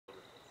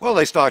Well,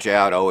 they start you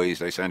out always.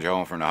 They send you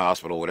home from the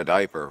hospital with a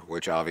diaper,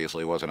 which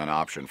obviously wasn't an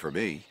option for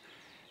me.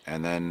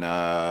 And then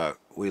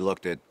we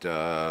looked at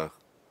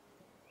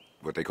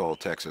what they call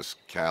Texas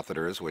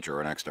catheters, which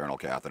are an external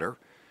catheter.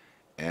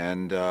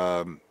 And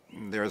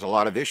there's a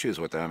lot of issues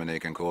with them, and they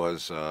can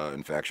cause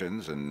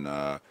infections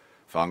and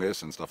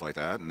fungus and stuff like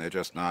that. And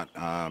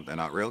they're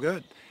not real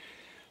good.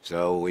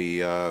 So we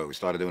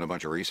started doing a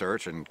bunch of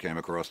research and came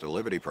across the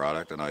Liberty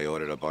product, and I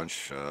ordered a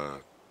bunch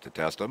to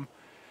test them,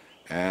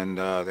 and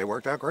they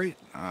worked out great.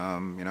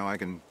 I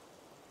can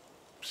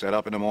set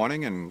up in the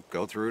morning and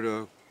go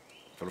through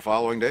for the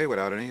following day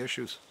without any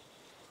issues.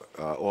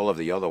 All of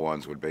the other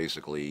ones would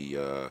basically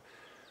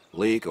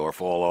leak or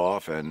fall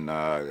off, and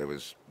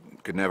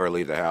could never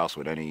leave the house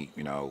with any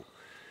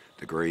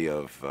degree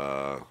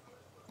of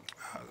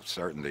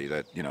certainty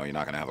that you're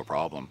not going to have a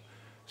problem.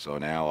 So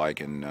now I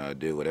can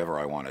do whatever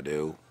I want to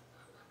do,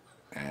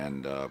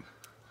 and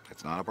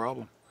it's not a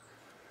problem.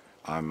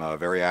 I'm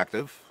very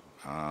active.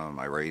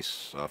 I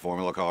race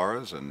formula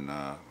cars and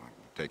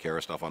take care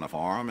of stuff on the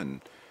farm,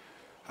 and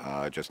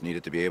just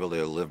needed to be able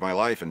to live my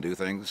life and do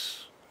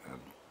things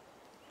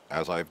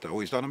as I've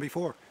always done them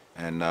before.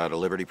 And the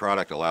Liberty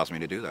product allows me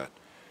to do that.